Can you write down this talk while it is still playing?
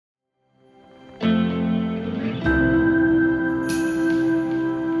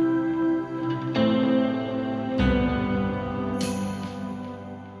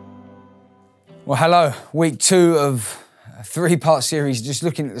Well, hello. Week 2 of a 3-part series just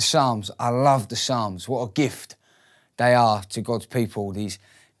looking at the Psalms. I love the Psalms. What a gift they are to God's people. These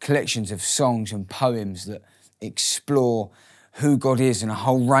collections of songs and poems that explore who God is and a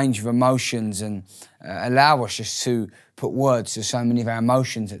whole range of emotions and allow us just to put words to so many of our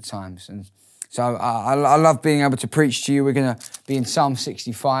emotions at times. And so I love being able to preach to you. We're going to be in Psalm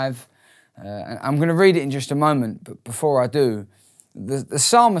 65. And I'm going to read it in just a moment, but before I do, the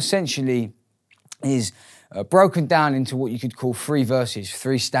Psalm essentially is broken down into what you could call 3 verses,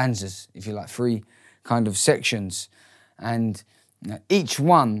 3 stanzas, if you like, 3 kind of sections. And each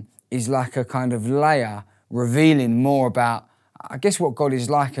one is like a kind of layer revealing more about, I guess, what God is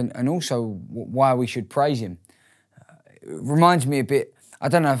like and also why we should praise him. It reminds me a bit, I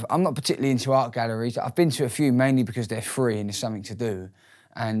don't know, I'm not particularly into art galleries. I've been to a few mainly because they're free and there's something to do.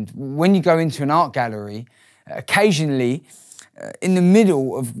 And when you go into an art gallery, occasionally, in the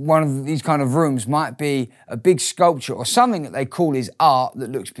middle of one of these kind of rooms might be a big sculpture or something that they call is art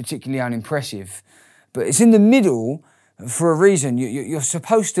that looks particularly unimpressive. But it's in the middle for a reason. You're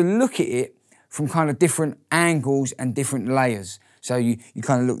supposed to look at it from kind of different angles and different layers. So you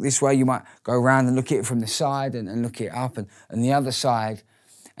kind of look this way, you might go around and look at it from the side and look at it up and the other side.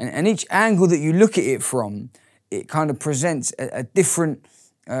 And each angle that you look at it from, it kind of presents a different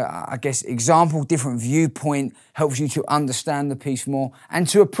example, different viewpoint, helps you to understand the piece more and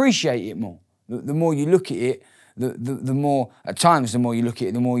to appreciate it more. The more you look at it, the more, at times, the more you look at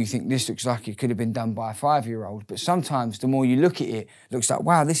it, the more you think this looks like it could have been done by a 5-year-old. But sometimes the more you look at it, it looks like,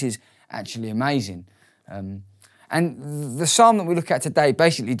 wow, this is actually amazing. And the psalm that we look at today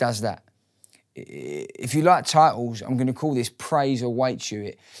basically does that. If you like titles, I'm going to call this Praise Awaits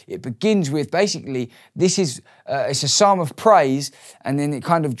You. It begins with, basically, this is, it's a psalm of praise, and then it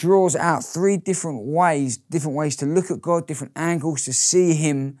kind of draws out 3 different ways to look at God, different angles to see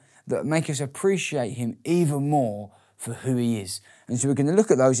him that make us appreciate him even more for who he is. And so we're going to look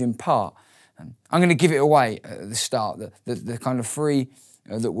at those in part. I'm going to give it away at the start. The kind of 3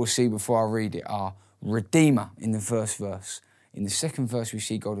 that we'll see before I read it are Redeemer in the first verse. In the second verse, we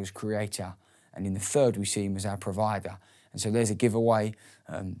see God as Creator. And in the third, we see him as our provider. And so there's a giveaway.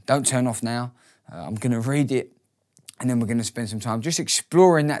 Don't turn off now. I'm going to read it, and then we're going to spend some time just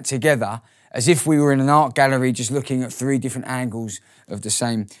exploring that together as if we were in an art gallery just looking at 3 different angles of the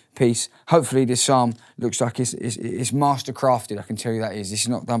same piece. Hopefully this psalm looks like it's mastercrafted. I can tell you that is. This is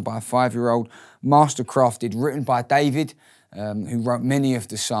not done by a 5-year-old. Mastercrafted, written by David, who wrote many of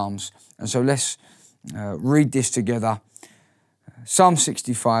the psalms. And so let's read this together. Psalm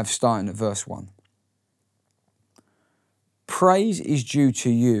 65, starting at verse 1. Praise is due to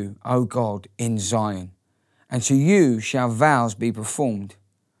you, O God, in Zion, and to you shall vows be performed.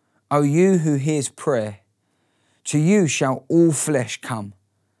 O you who hears prayer, to you shall all flesh come.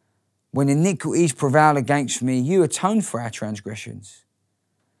 When iniquities prevail against me, you atone for our transgressions.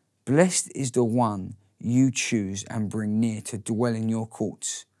 Blessed is the one you choose and bring near to dwell in your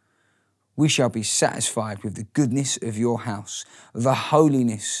courts. We shall be satisfied with the goodness of your house, the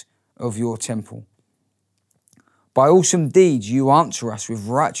holiness of your temple. By awesome deeds you answer us with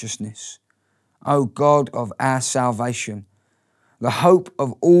righteousness, O God of our salvation, the hope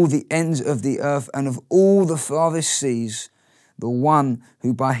of all the ends of the earth and of all the farthest seas, the one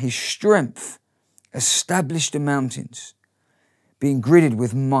who by his strength established the mountains, being girded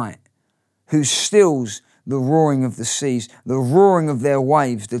with might, who stills the roaring of the seas, the roaring of their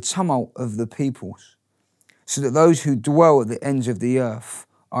waves, the tumult of the peoples, so that those who dwell at the ends of the earth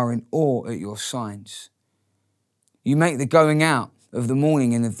are in awe at your signs. You make the going out of the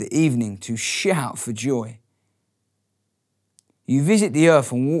morning and of the evening to shout for joy. You visit the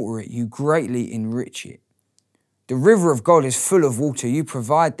earth and water it, you greatly enrich it. The river of God is full of water, you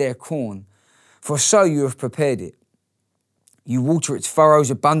provide their corn, for so you have prepared it. You water its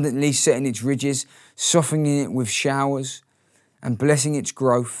furrows abundantly, setting its ridges, softening it with showers, and blessing its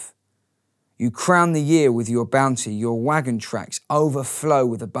growth. You crown the year with your bounty, your wagon tracks overflow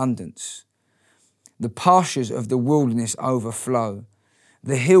with abundance. The pastures of the wilderness overflow.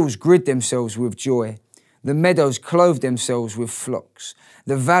 The hills gird themselves with joy. The meadows clothe themselves with flocks.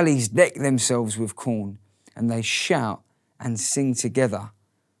 The valleys deck themselves with corn, and they shout and sing together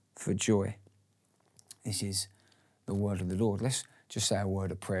for joy. This is the word of the Lord. Let's just say a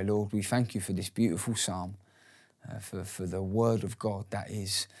word of prayer. Lord, we thank you for this beautiful psalm, for the word of God that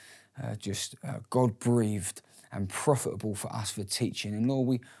is God-breathed and profitable for us for teaching. And Lord,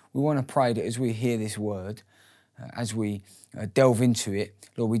 we want to pray that as we hear this word, as we delve into it.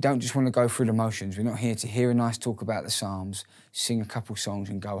 Lord, we don't just want to go through the motions. We're not here to hear a nice talk about the Psalms, sing a couple songs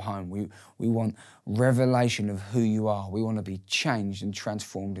and go home. We want revelation of who you are. We want to be changed and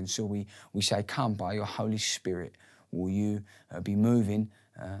transformed. And so we say, come by your Holy Spirit. Will you be moving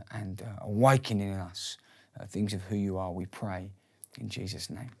and awakening in us things of who you are, we pray in Jesus'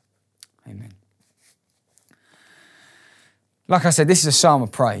 name. Amen. Like I said, this is a psalm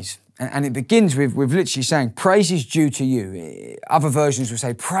of praise. And it begins with literally saying, praise is due to you. Other versions will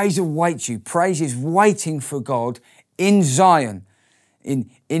say, praise awaits you. Praise is waiting for God in Zion. In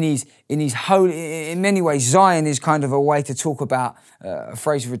his holy, in many ways, Zion is kind of a way to talk about a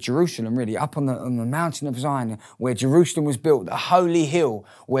phrase for Jerusalem, really, up on the mountain of Zion, where Jerusalem was built, the holy hill,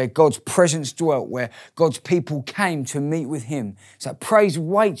 where God's presence dwelt, where God's people came to meet with him. So praise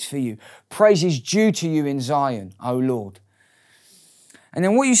waits for you. Praise is due to you in Zion, O Lord. And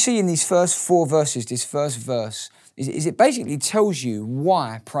then what you see in these first 4 verses, this first verse, is it basically tells you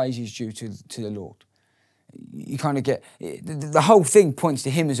why praise is due to the Lord. You kind of get, the whole thing points to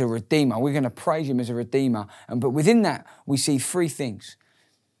him as a redeemer. We're going to praise him as a redeemer. But within that, we see 3 things.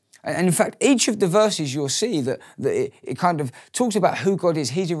 And in fact, each of the verses you'll see that it kind of talks about who God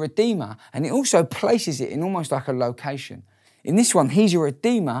is. He's a redeemer. And it also places it in almost like a location. In this one, he's a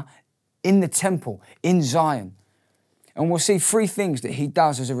redeemer in the temple, in Zion. And we'll see 3 things that he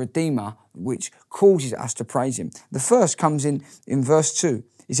does as a redeemer, which causes us to praise him. The first comes in verse 2.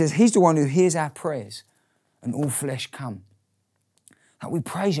 He says, he's the one who hears our prayers and all flesh come. That we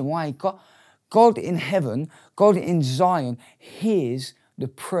praise him. Why? God in heaven, God in Zion, hears the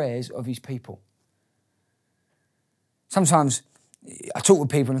prayers of his people. Sometimes I talk with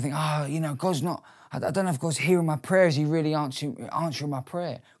people and I think, God's not, I don't know if God's hearing my prayers. He really answering my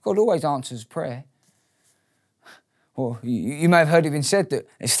prayer. God always answers prayer. Or you may have heard it been said that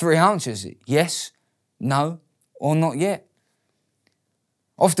there's 3 answers: yes, no, or not yet.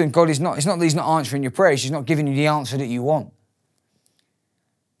 Often God it's not that he's not answering your prayers, he's not giving you the answer that you want.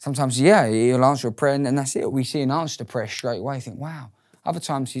 Sometimes, he'll answer a prayer and that's it. We see an answer to prayer straight away, think, wow. Other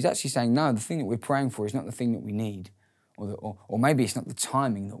times he's actually saying, no, the thing that we're praying for is not the thing that we need. Or maybe it's not the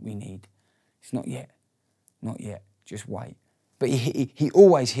timing that we need. It's not yet, just wait. But he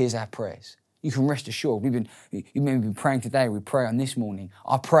always hears our prayers. You can rest assured. You may have been praying today. We pray on this morning.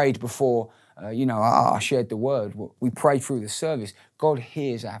 I prayed before, I shared the word. We prayed through the service. God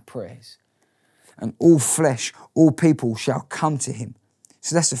hears our prayers. And all flesh, all people shall come to him.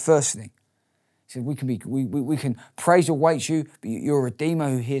 So that's the first thing. He said we can praise awaits you, but you're a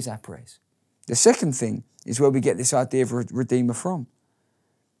redeemer who hears our prayers. The second thing is where we get this idea of a redeemer from.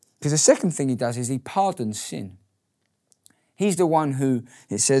 Because the second thing he does is he pardons sin. He's the one who,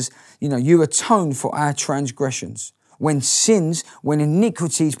 it says, you atone for our transgressions. When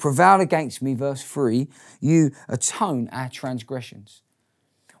iniquities prevail against me, verse 3, you atone our transgressions.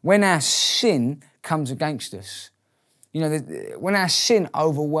 When our sin comes against us, when our sin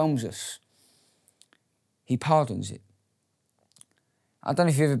overwhelms us, he pardons it. I don't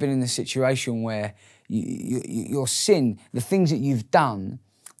know if you've ever been in a situation where your sin, the things that you've done,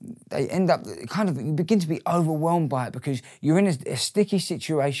 they end up you begin to be overwhelmed by it because you're in a sticky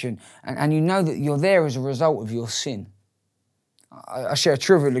situation and you know that you're there as a result of your sin. I share a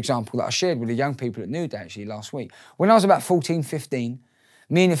trivial example that I shared with the young people at New Day actually last week. When I was about 14, 15,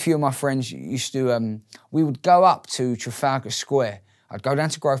 me and a few of my friends used to, we would go up to Trafalgar Square. I'd go down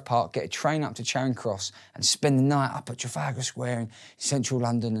to Grove Park, get a train up to Charing Cross and spend the night up at Trafalgar Square in central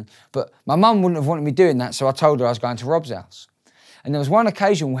London. But my mum wouldn't have wanted me doing that, so I told her I was going to Rob's house. And there was one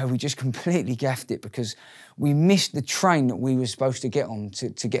occasion where we just completely gaffed it because we missed the train that we were supposed to get on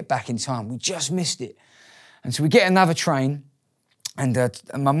to get back in time. We just missed it. And so we get another train and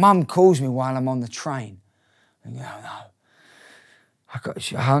my mum calls me while I'm on the train. And no.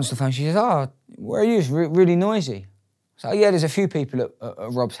 I answer the phone. She says, where are you? It's really noisy. So, there's a few people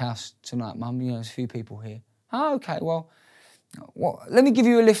at Rob's house tonight, Mum. There's a few people here. Oh, okay, well, let me give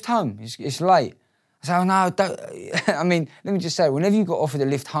you a lift home. It's late. I say, no, don't. I mean, let me just say, whenever you got offered a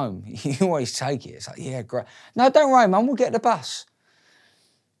lift home, you always take it. It's like, yeah, great. No, don't worry, Mum, we'll get the bus.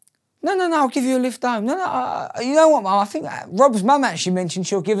 No, I'll give you a lift home. No, you know what, Mum, I think Rob's mum actually mentioned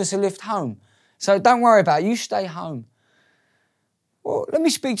she'll give us a lift home. So don't worry about it, you stay home. Well, let me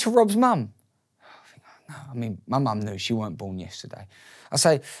speak to Rob's mum. I mean, my mum knew she weren't born yesterday. I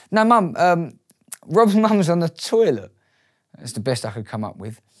say, no, Mum, Rob's mum's on the toilet. That's the best I could come up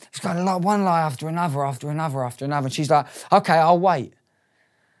with. It's going like one lie after another. And she's like, okay, I'll wait.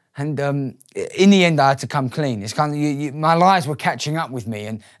 And in the end, I had to come clean. It's kind of, my lies were catching up with me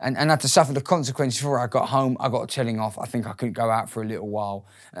and I had to suffer the consequences before I got home. I got a telling off. I think I couldn't go out for a little while.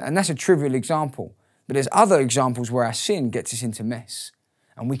 And that's a trivial example. But there's other examples where our sin gets us into mess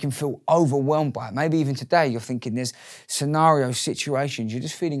and we can feel overwhelmed by it. Maybe even today you're thinking there's scenarios, situations, you're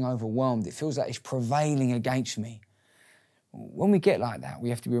just feeling overwhelmed. It feels like it's prevailing against me. When we get like that, we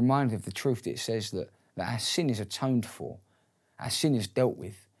have to be reminded of the truth that it says that our sin is atoned for, our sin is dealt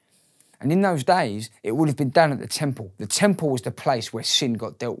with. And in those days, it would have been done at the temple. The temple was the place where sin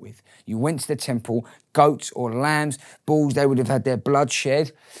got dealt with. You went to the temple, goats or lambs, bulls, they would have had their blood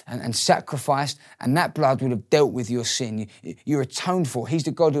shed and sacrificed, and that blood would have dealt with your sin. You're atoned for. He's the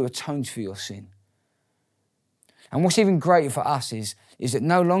God who atones for your sin. And what's even greater for us is that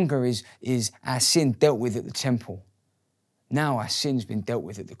no longer is our sin dealt with at the temple. Now our sin's been dealt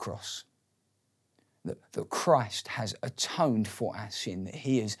with at the cross. That Christ has atoned for our sin, that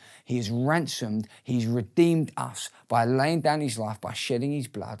he has ransomed, he's redeemed us by laying down his life, by shedding his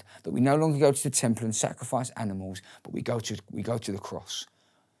blood, that we no longer go to the temple and sacrifice animals, but we go to the cross.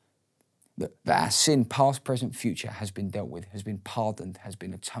 That our sin, past, present, future, has been dealt with, has been pardoned, has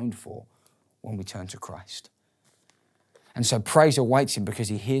been atoned for when we turn to Christ. And so praise awaits him because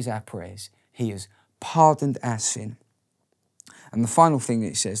he hears our prayers. He has pardoned our sin. And the final thing that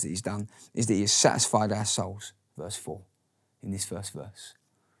it says that he's done is that he has satisfied our souls, verse 4, in this first verse.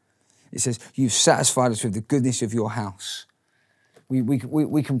 It says, you've satisfied us with the goodness of your house. We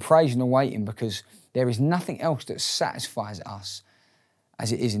can praise and await him because there is nothing else that satisfies us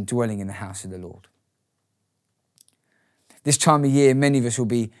as it is in dwelling in the house of the Lord. This time of year, many of us will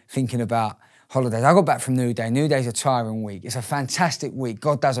be thinking about holidays. I got back from New Day. New Day's a tiring week. It's a fantastic week.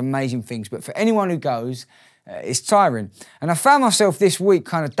 God does amazing things. But for anyone who goes, it's tiring. And I found myself this week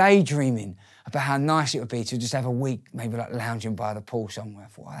kind of daydreaming about how nice it would be to just have a week, maybe like lounging by the pool somewhere. I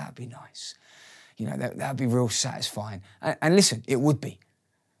thought, oh, that'd be nice. You know, that'd be real satisfying. And listen, it would be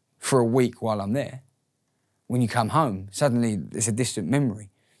for a week while I'm there. When you come home, suddenly it's a distant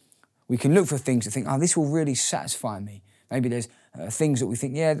memory. We can look for things to think, oh, this will really satisfy me. Maybe there's things that we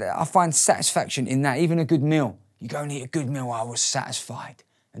think, yeah, I find satisfaction in that. Even a good meal. You go and eat a good meal, I was satisfied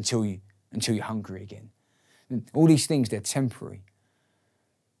until you're hungry again. All these things, they're temporary.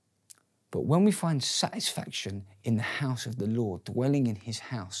 But when we find satisfaction in the house of the Lord, dwelling in his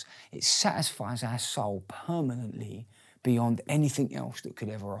house, it satisfies our soul permanently beyond anything else that could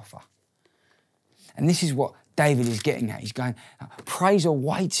ever offer. And this is what David is getting at. He's going, praise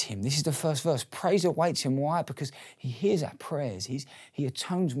awaits him. This is the first verse. Praise awaits him. Why? Because he hears our prayers. He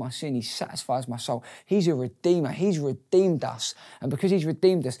atones my sin. He satisfies my soul. He's a redeemer. He's redeemed us. And because he's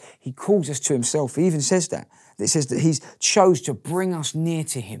redeemed us, he calls us to himself. He even says that. It says that he's chose to bring us near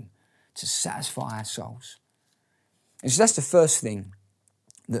to him to satisfy our souls. And so that's the first thing.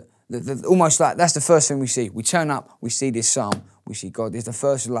 Almost like that's the first thing we see. We turn up, we see this psalm, we see God. There's the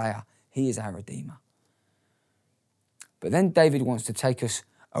first layer. He is our Redeemer. But then David wants to take us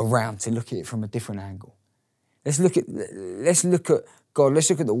around to look at it from a different angle. Let's look at God. Let's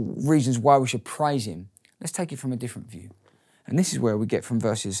look at the reasons why we should praise him. Let's take it from a different view. And this is where we get from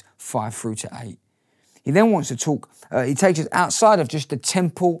verses 5 through to 8. He then wants to talk, he takes us outside of just the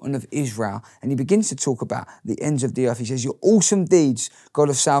temple and of Israel, and he begins to talk about the ends of the earth. He says, your awesome deeds, God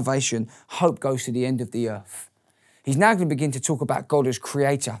of salvation, hope goes to the end of the earth. He's now going to begin to talk about God as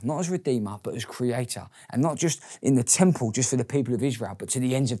creator, not as redeemer, but as creator. And not just in the temple, just for the people of Israel, but to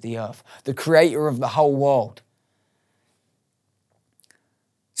the ends of the earth, the creator of the whole world.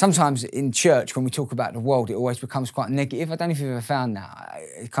 Sometimes in church, when we talk about the world, it always becomes quite negative. I don't know if you've ever found that.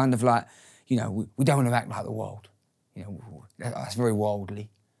 It's kind of like, you know, we don't want to act like the world. You know, that's very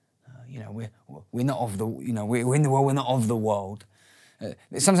worldly. You know, we're not of the, you know, we're in the world, we're not of the world.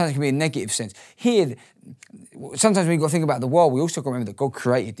 Sometimes it can be a negative sense. Here, sometimes when you've got to think about the world, we also got to remember that God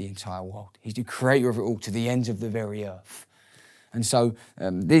created the entire world. He's the creator of it all to the ends of the very earth. And so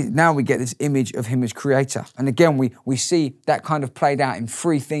now we get this image of him as creator. And again, we see that kind of played out in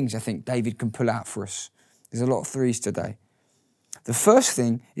 3 things I think David can pull out for us. There's a lot of 3s today. The first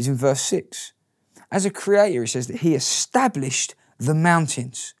thing is in verse 6. As a creator, it says that he established the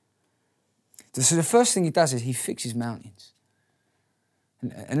mountains. So the first thing he does is he fixes mountains.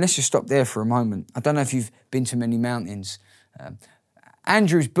 And let's just stop there for a moment. I don't know if you've been to many mountains.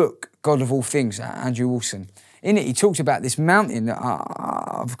 Andrew's book, God of All Things, Andrew Wilson, in it he talks about this mountain that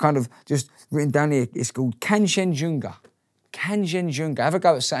I've kind of just written down here. It's called Kanchenjunga. Kanchenjunga. Have a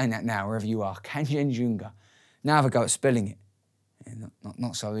go at saying that now, wherever you are. Kanchenjunga. Now have a go at spelling it. Yeah,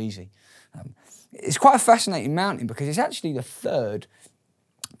 not so easy. It's quite a fascinating mountain because it's actually the 3rd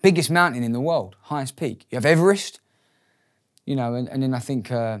biggest mountain in the world, highest peak. You have Everest. You know, and then I think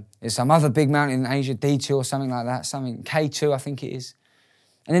there's some other big mountain in Asia, D2 or something like that, something K2 I think it is.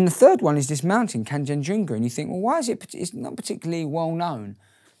 And then the 3rd one is this mountain, Kanchenjunga, and you think, well, why is it? It's not particularly well known.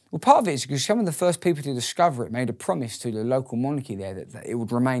 Well, part of it is because some of the first people to discover it made a promise to the local monarchy there that it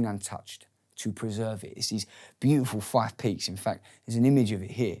would remain untouched, to preserve it. It's these beautiful 5 peaks. In fact, there's an image of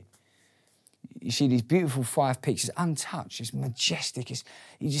it here. You see these beautiful 5 peaks. It's untouched, it's majestic.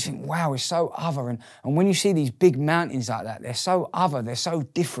 You just think, wow, it's so other. And when you see these big mountains like that, they're so other, they're so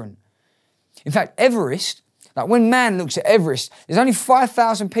different. In fact, Everest, like when man looks at Everest, there's only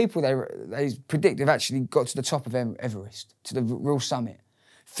 5,000 people they predict have actually got to the top of Everest, to the real summit.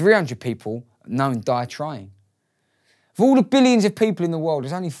 300 people known die trying. Of all the billions of people in the world,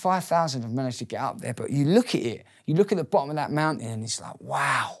 there's only 5,000 have managed to get up there. But you look at it, you look at the bottom of that mountain and it's like,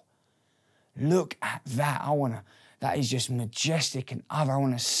 wow, look at that. That is just majestic and other. I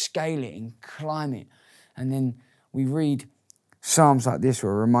want to scale it and climb it. And then we read Psalms like this,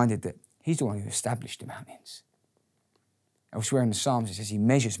 we're reminded that he's the one who established the mountains. Elsewhere in the Psalms, it says he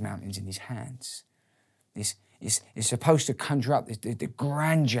measures mountains in his hands. This is supposed to conjure up the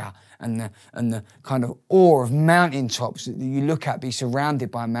grandeur and the kind of awe of mountaintops that you look at, be surrounded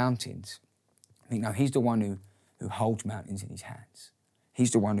by mountains. I think, no, he's the one who holds mountains in his hands.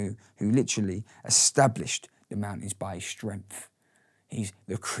 He's the one who literally established the mountains by his strength. He's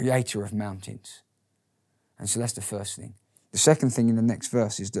the creator of mountains. And so that's the first thing. The second thing in the next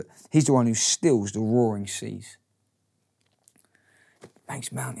verse is that he's the one who stills the roaring seas.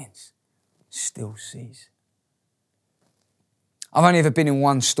 Makes mountains, stills seas. I've only ever been in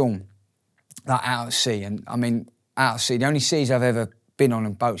one storm, like out at sea. And I mean, out at sea, the only seas I've ever been on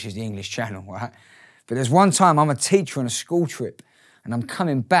boats is the English Channel, right? But there's one time I'm a teacher on a school trip and I'm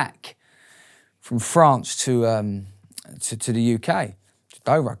coming back from France to the UK, to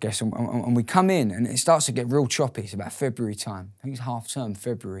Dover, I guess, and we come in and it starts to get real choppy. It's about February time. I think it's half term,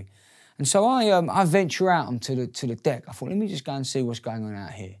 February. And so I venture out onto the deck. I thought, let me just go and see what's going on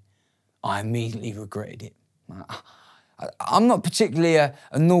out here. I immediately regretted it. I'm not particularly a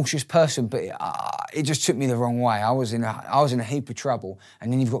nauseous person, but it just took me the wrong way. I was in a heap of trouble.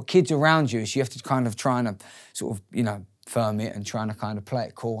 And then you've got kids around you, so you have to kind of try and sort of, firm it and trying to kind of play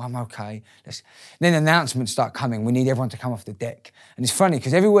it cool. I'm okay. Then announcements start coming. We need everyone to come off the deck. And it's funny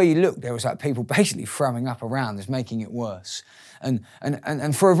because everywhere you look, there was like people basically throwing up around, just making it worse. And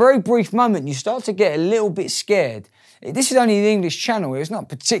for a very brief moment, you start to get a little bit scared. This is only the English Channel. It's not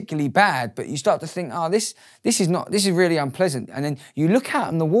particularly bad, but you start to think, this is really unpleasant. And then you look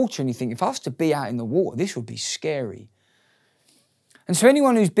out in the water and you think, if I was to be out in the water, this would be scary. And so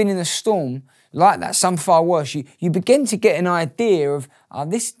anyone who's been in a storm like that, some far worse, you begin to get an idea of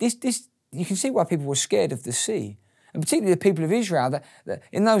this. You can see why people were scared of the sea. And particularly the people of Israel, that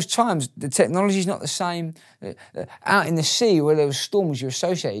in those times, the technology is not the same. Out in the sea, where there were storms, you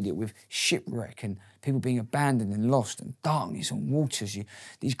associated it with shipwreck and people being abandoned and lost and darkness and waters.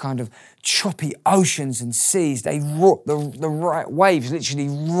 These kind of choppy oceans and seas, they roar, the right waves literally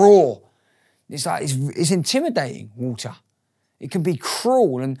roar. It's intimidating, water. It can be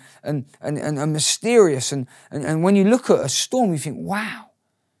cruel and mysterious. And when you look at a storm, you think, wow.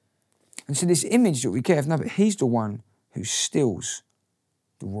 And so this image that we get of, no, but he's the one who stills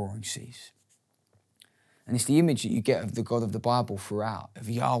the roaring seas. And it's the image that you get of the God of the Bible throughout, of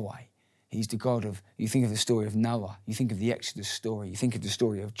Yahweh. He's the God of, you think of the story of Noah, you think of the Exodus story, you think of the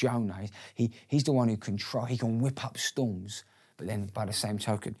story of Jonah. He's the one who he can whip up storms, but then by the same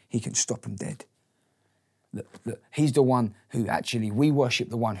token, he can stop them dead. That he's the one who actually, we worship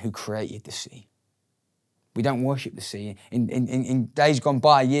the one who created the sea. We don't worship the sea. In days gone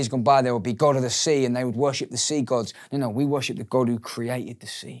by, years gone by, there would be God of the sea and they would worship the sea gods. No, we worship the God who created the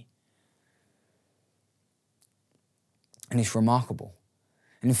sea. And it's remarkable.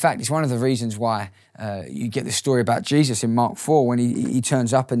 And in fact, it's one of the reasons why you get the story about Jesus in Mark 4 when he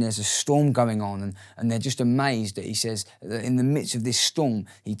turns up and there's a storm going on and they're just amazed that he says that in the midst of this storm,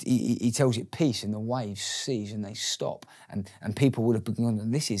 he tells it peace and the waves cease and they stop. And people would have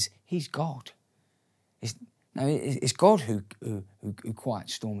begun, he's God. It's God who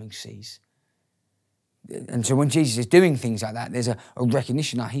quiets storming seas. And so when Jesus is doing things like that, there's a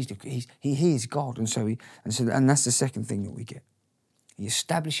recognition that he is God. And that's the second thing that we get. He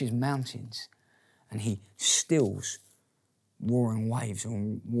establishes mountains and he stills roaring waves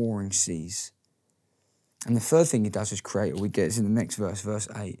and roaring seas. And the third thing he does as creator, we get is in the next verse, verse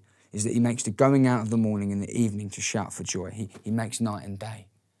 8, is that he makes the going out of the morning and the evening to shout for joy. He makes night and day.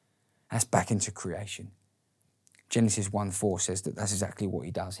 That's back into creation. Genesis 1:4 says that that's exactly what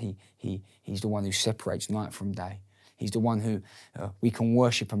he does. He's the one who separates night from day. He's the one who we can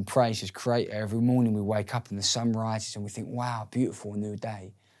worship and praise as creator. Every morning we wake up and the sun rises and we think, wow, beautiful new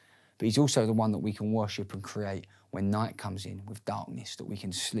day. But he's also the one that we can worship and create when night comes in with darkness, that we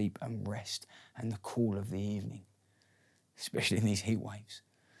can sleep and rest and the cool of the evening, especially in these heat waves.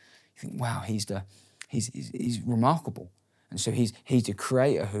 think, wow, he's remarkable. And so he's the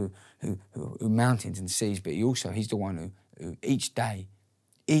creator who mountains and seas, but he's the one who each day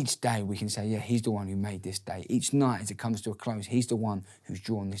we can say, yeah, he's the one who made this day. Each night as it comes to a close, he's the one who's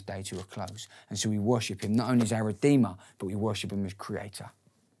drawn this day to a close. And so we worship him not only as our Redeemer, but we worship him as Creator.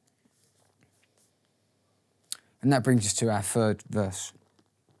 And that brings us to our third verse.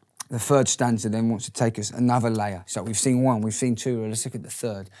 The third stanza then wants to take us another layer. So we've seen one, we've seen two, let's look at the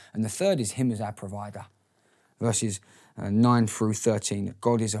third. And the third is him as our provider. Verses 9 through 13, that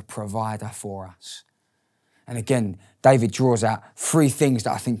God is a provider for us. And again, David draws out three things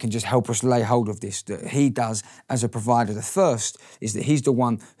that I think can just help us lay hold of this, that he does as a provider. The first is that he's the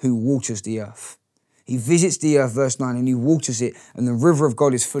one who waters the earth. He visits the earth, verse 9, and he waters it, and the river of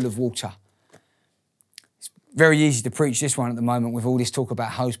God is full of water. It's very easy to preach this one at the moment with all this talk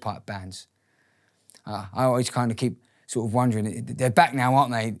about hosepipe bans. I always kind of keep sort of wondering, they're back now,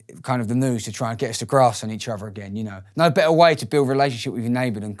 aren't they, kind of the news, to try and get us to grass on each other again, you know. No better way to build a relationship with your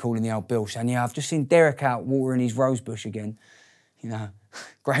neighbour than calling the old Bill saying, yeah, I've just seen Derek out watering his rose bush again. You know,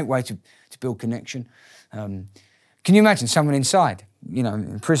 great way to build connection. Can you imagine someone inside, you know,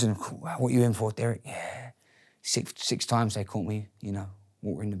 in prison, what are you in for, Derek? Yeah, six times they caught me, you know,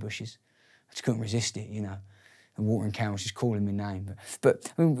 watering the bushes. I just couldn't resist it, you know. And watering can was just calling my name.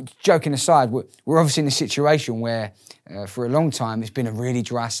 But I mean, joking aside, we're obviously in a situation where for a long time it's been a really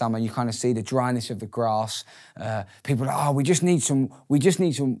dry summer. You kind of see the dryness of the grass. People are like, oh, we just need some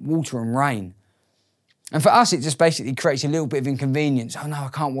water and rain. And for us, it just basically creates a little bit of inconvenience. Oh no, I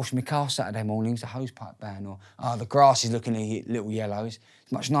can't wash my car Saturday morning, it's a hosepipe ban. Or, oh, the grass is looking a little yellow. It's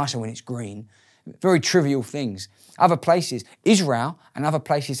much nicer when it's green. Very trivial things. Other places, Israel and other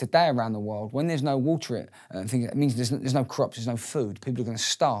places today around the world, when there's no water, it means there's no crops, there's no food. People are going to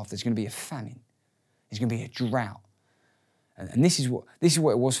starve. There's going to be a famine. There's going to be a drought. And this is what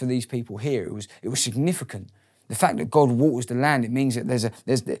it was for these people here. It was significant. The fact that God waters the land, it means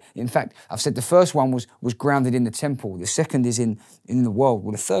that in fact, I've said the first one was grounded in the temple. The second is in the world.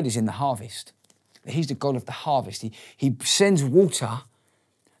 Well, the third is in the harvest. He's the God of the harvest. He sends water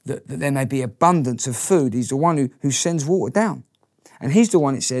that there may be abundance of food. He's the one who sends water down. And he's the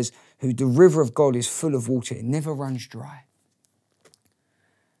one, it says, who the river of God is full of water. It never runs dry.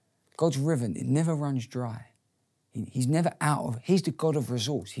 God's river, it never runs dry. He's never he's the God of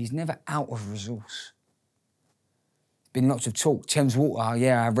resource. He's never out of resource. Been lots of talk. Thames Water,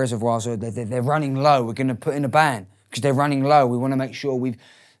 yeah, our reservoirs, they're running low. We're going to put in a ban because they're running low. We want to make sure we've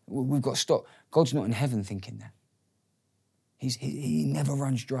got stock. God's not in heaven thinking that. He never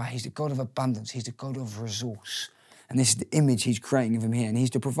runs dry. He's the God of abundance. He's the God of resource. And this is the image he's creating of him here. And he's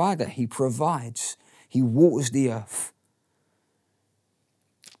the provider. He provides. He waters the earth.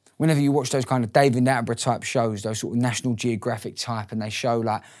 Whenever you watch those kind of David Attenborough type shows, those sort of National Geographic type, and they show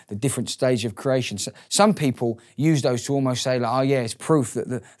like the different stage of creation, so some people use those to almost say like, oh yeah, it's proof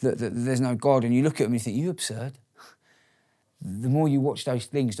that there's no God. And you look at them and you think, you absurd. The more you watch those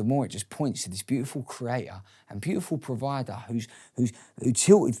things, the more it just points to this beautiful creator and beautiful provider who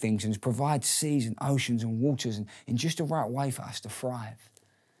tilted things and provides seas and oceans and waters and in just the right way for us to thrive.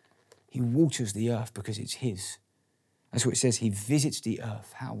 He waters the earth because it's his. That's what it says. He visits the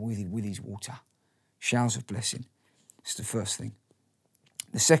earth. How? With his water. Showers of blessing. It's the first thing.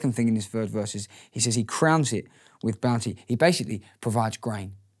 The second thing in this third verse is he says he crowns it with bounty. He basically provides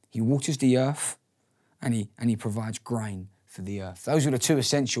grain. He waters the earth and he provides grain for the earth. Those were the two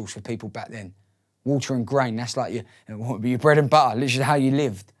essentials for people back then. Water and grain, that's like what would be your bread and butter, literally how you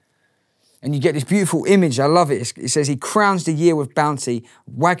lived. And you get this beautiful image, I love it. It says he crowns the year with bounty,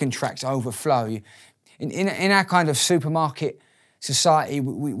 wagon tracks overflow. In our kind of supermarket society,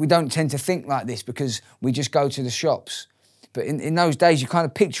 we don't tend to think like this because we just go to the shops. But in those days, you kind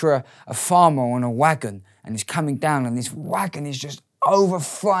of picture a farmer on a wagon and he's coming down and this wagon is just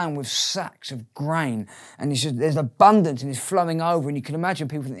overflowing with sacks of grain, and there's abundance and it's flowing over, and you can imagine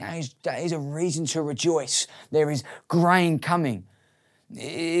people think that is a reason to rejoice. There is grain coming.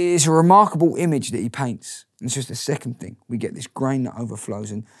 It's a remarkable image that he paints. And it's just the second thing. We get this grain that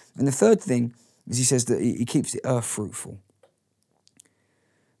overflows. And the third thing is he says that he keeps the earth fruitful.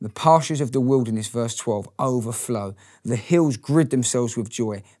 The pastures of the wilderness, verse 12, overflow. The hills grid themselves with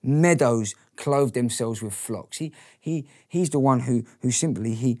joy. Meadows clothe themselves with flocks. He's the one who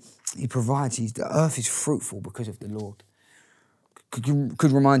simply, he provides. The earth is fruitful because of the Lord.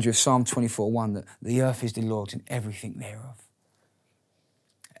 Could remind you of Psalm 24:1, that the earth is the Lord's and everything thereof.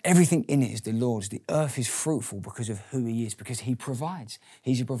 Everything in it is the Lord's. The earth is fruitful because of who he is, because he provides.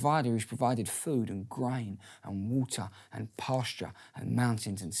 He's a provider who's provided food and grain and water and pasture and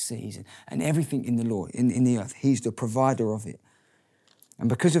mountains and seas and everything in the Lord, in the earth. He's the provider of it. And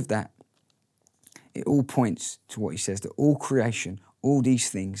because of that, it all points to what he says, that all creation, all these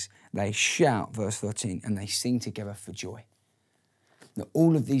things, they shout, verse 13, and they sing together for joy. That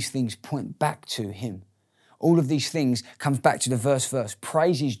all of these things point back to him. All of these things comes back to the verse.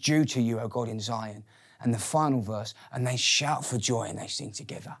 Praise is due to you, O God, in Zion. And the final verse, and they shout for joy and they sing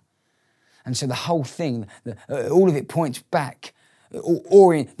together. And so the whole thing, all of it points back.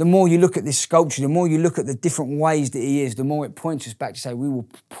 Or the more you look at this sculpture, the more you look at the different ways that he is, the more it points us back to say,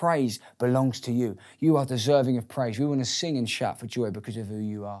 praise belongs to you. You are deserving of praise. We want to sing and shout for joy because of who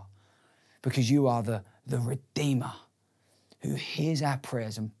you are. Because you are the Redeemer who hears our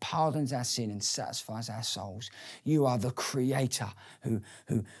prayers and pardons our sin and satisfies our souls. You are the Creator who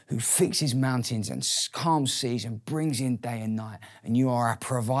fixes mountains and calms seas and brings in day and night. And you are our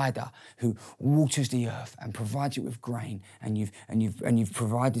provider who waters the earth and provides it with grain. And you've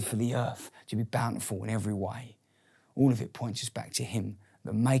provided for the earth to be bountiful in every way. All of it points us back to him,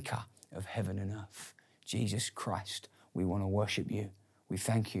 the maker of heaven and earth. Jesus Christ, we want to worship you. We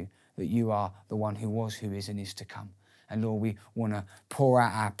thank you that you are the one who was, who is, and is to come. And Lord, we want to pour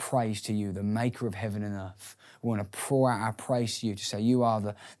out our praise to you, the maker of heaven and earth. We want to pour out our praise to you to say you are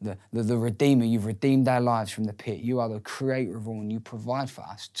the Redeemer. You've redeemed our lives from the pit. You are the creator of all, and you provide for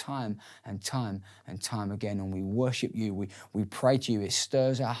us time and time and time again. And we worship you. We pray to you. It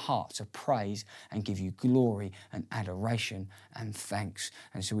stirs our heart to praise and give you glory and adoration and thanks.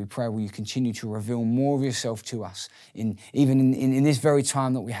 And so we pray, will you continue to reveal more of yourself to us, even in this very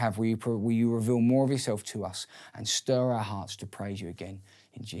time that we have, will you reveal more of yourself to us and stir our hearts to praise you again.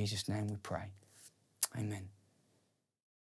 In Jesus' name we pray. Amen.